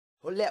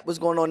What's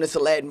going on? This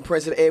Aladdin,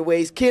 Prince of the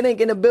Airways. Kid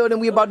Ink in the building.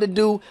 We about to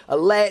do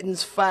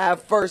Aladdin's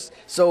 5 first.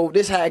 So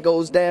this how it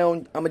goes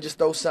down. I'm going to just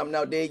throw something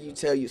out there. You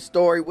tell your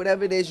story,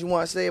 whatever it is you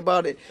want to say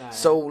about it. Right.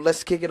 So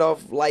let's kick it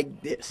off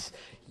like this.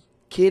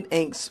 Kid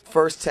Ink's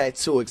first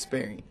tattoo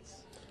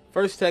experience.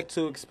 First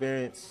tattoo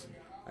experience.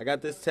 I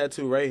got this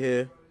tattoo right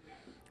here.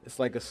 It's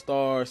like a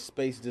star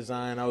space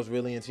design. I was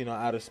really into,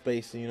 outer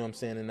space, and,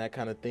 and that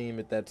kind of theme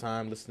at that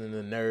time, listening to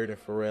Nerd and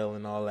Pharrell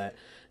and all that.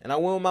 And I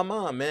went with my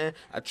mom, man.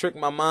 I tricked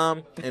my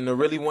mom into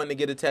really wanting to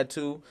get a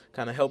tattoo,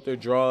 kind of helped her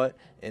draw it,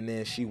 and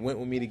then she went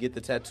with me to get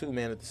the tattoo,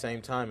 man, at the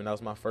same time, and that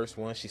was my first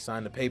one. She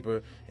signed the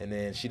paper, and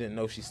then she didn't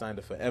know she signed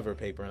a forever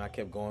paper, and I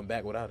kept going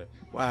back without her.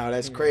 Wow,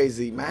 that's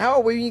crazy. Man, how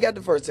old were you when you got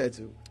the first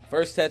tattoo?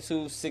 First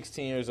tattoo,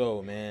 16 years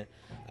old, man.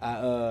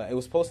 It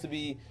was supposed to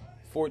be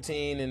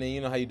 14, and then you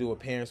know how you do with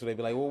parents where they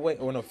be like, well, wait,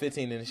 or no,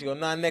 15, and she go,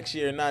 nah, next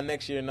year, nah,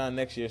 next year, nah,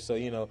 next year.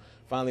 So,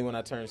 finally when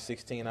I turned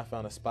 16, I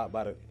found a spot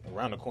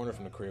around the corner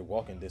from the crib,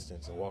 walking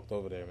distance, and walked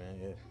over there, man,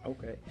 yeah.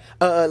 Okay.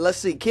 Let's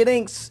see, Kid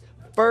Ink's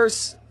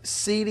first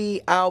CD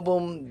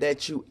album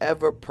that you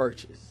ever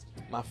purchased.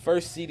 My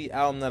first CD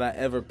album that I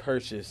ever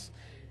purchased.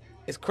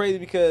 It's crazy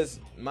because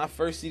my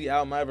first CD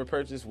album I ever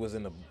purchased was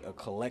in a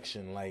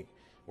collection, like,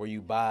 where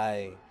you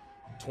buy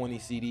 20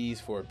 CDs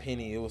for a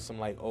penny. It was some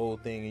like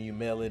old thing and you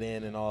mail it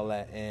in and all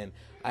that, and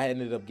I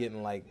ended up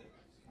getting like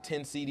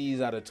 10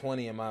 CDs out of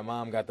 20 and my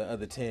mom got the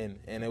other 10,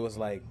 and it was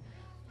like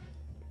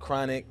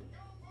Chronic,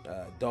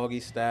 Doggy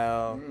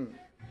Style,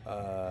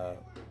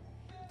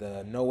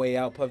 the No Way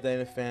Out, Puff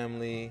Daddy and the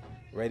Family,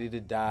 Ready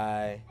to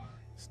Die,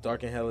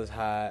 Dark and Hell is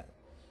Hot,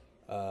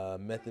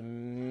 Method.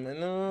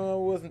 No,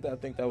 it wasn't that. I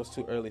think that was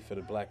too early for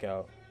the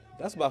Blackout.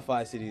 That's about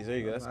 5 CDs. There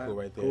you go. That's cool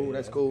right there. Cool, yeah,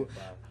 that's cool.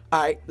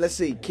 All right, let's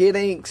see. Kid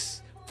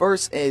Ink's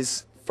first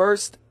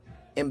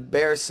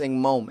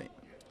embarrassing moment.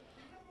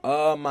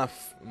 My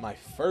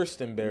first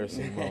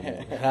embarrassing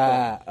moment.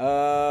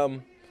 I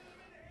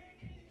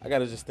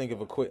gotta just think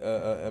of a quick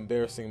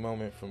embarrassing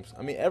moment from.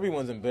 I mean,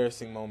 everyone's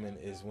embarrassing moment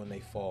is when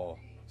they fall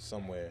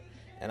somewhere.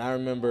 And I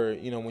remember,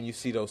 when you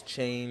see those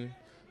chain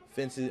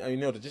fences,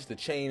 just the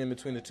chain in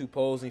between the two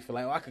poles, and you feel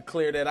like, oh, I could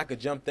clear that, I could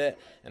jump that.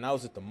 And I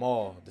was at the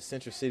mall, the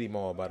Central City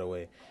Mall, by the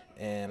way,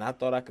 and I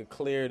thought I could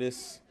clear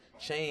this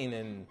chain,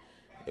 and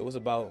it was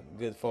about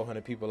good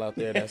 400 people out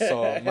there that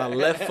saw my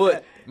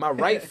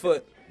right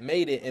foot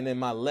made it, and then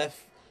my left,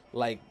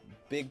 like,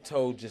 big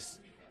toe just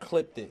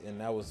clipped it,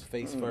 and that was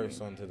face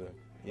first onto the,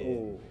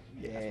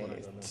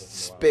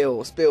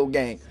 Spill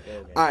gang.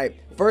 All right,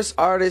 first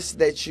artist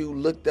that you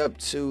looked up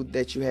to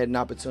that you had an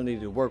opportunity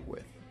to work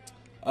with.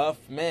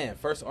 Man,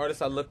 first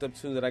artist I looked up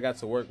to that I got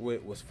to work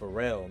with was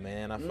Pharrell,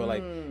 man. I feel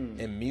like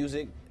in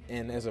music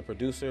and as a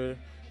producer,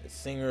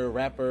 singer,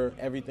 rapper,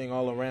 everything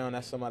all around,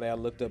 that's somebody I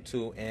looked up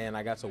to, and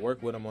I got to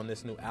work with him on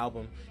this new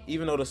album.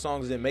 Even though the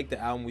songs didn't make the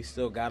album, we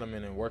still got them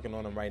in and working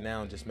on them right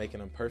now and just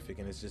making them perfect,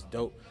 and it's just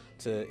dope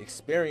to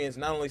experience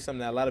not only something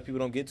that a lot of people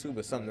don't get to,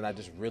 but something that I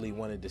just really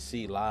wanted to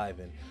see live,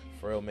 and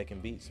Pharrell making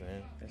beats,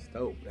 man. That's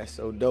dope. That's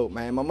so dope,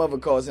 man. My mother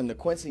calls him the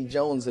Quincy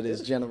Jones of this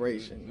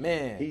generation.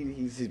 Man.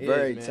 He's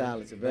very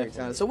talented, very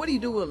talented. So what do you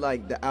do with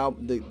like the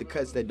album, the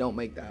cuts that don't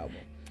make the album?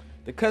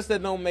 The cuts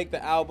that don't make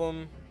the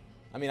album,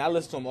 I mean, I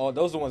listen to them all.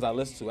 Those are the ones I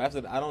listen to.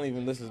 After I don't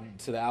even listen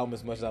to the album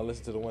as much as I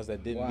listen to the ones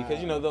that didn't. Wow.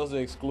 Because, those are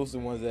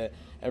exclusive ones that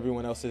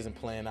everyone else isn't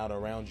playing out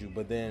around you.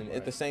 But then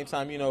at the same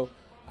time,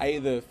 I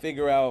either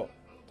figure out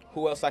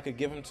who else I could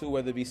give them to,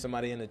 whether it be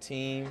somebody in the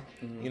team,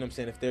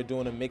 if they're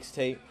doing a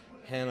mixtape,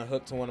 hand a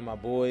hook to one of my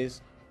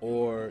boys,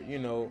 or,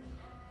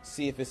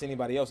 see if it's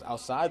anybody else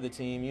outside the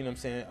team,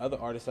 other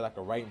artists that I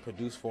could write and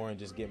produce for and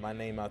just get my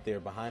name out there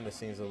behind the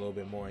scenes a little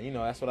bit more. And,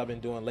 that's what I've been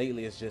doing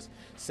lately, is just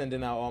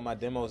sending out all my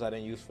demos I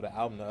didn't use for the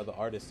album to other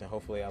artists, and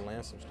hopefully I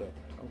land some stuff.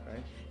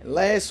 Okay. And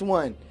last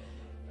one,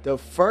 the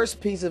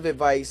first piece of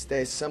advice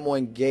that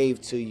someone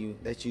gave to you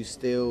that you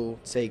still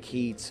take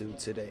heed to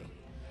today.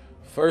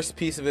 First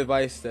piece of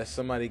advice that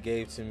somebody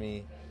gave to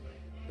me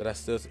that I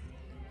still...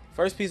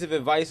 First piece of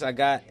advice I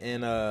got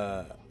in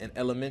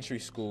elementary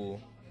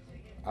school.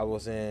 I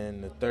was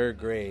in the 3rd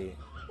grade,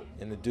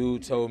 and the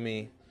dude told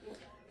me,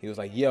 he was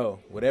like, yo,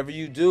 whatever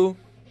you do,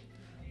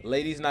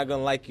 ladies not going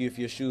to like you if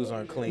your shoes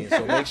aren't clean,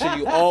 so make sure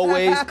you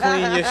always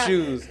clean your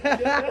shoes.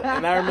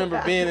 And I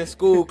remember being in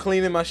school,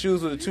 cleaning my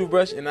shoes with a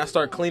toothbrush, and I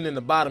started cleaning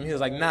the bottom. He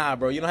was like, nah,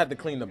 bro, you don't have to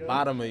clean the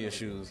bottom of your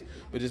shoes,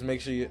 but just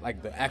make sure you,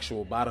 like, the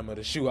actual bottom of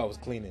the shoe I was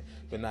cleaning.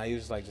 But nah, he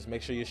was just like, just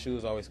make sure your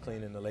shoes always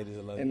clean, and the ladies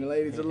will love you. And the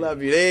ladies will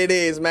love you. There it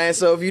is, man.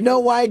 So if you know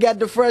why I got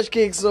the fresh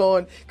kicks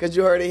on, because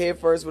you heard it here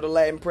first with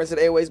Aladdin, Prince of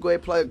the Airways, go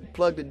ahead,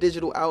 plug the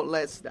digital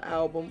outlets, the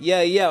album.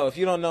 Yeah, if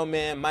you don't know,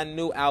 man, my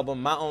new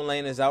album, My Own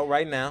Lane, is out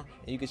right now,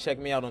 and you can check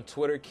me out on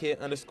Twitter,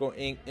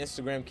 Kid_Ink,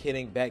 Instagram, Kid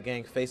Ink,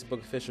 Batgang, Facebook,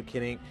 official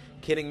Kid Ink,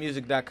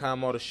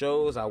 KidInkMusic.com, all the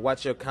shows. I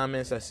watch your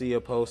comments, I see your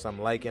posts, I'm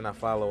liking, I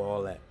follow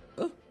all that.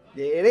 There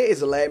it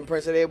is, Aladdin,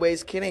 Prince of the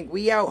Airways, Kid Ink.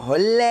 We out.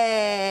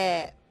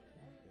 Holla!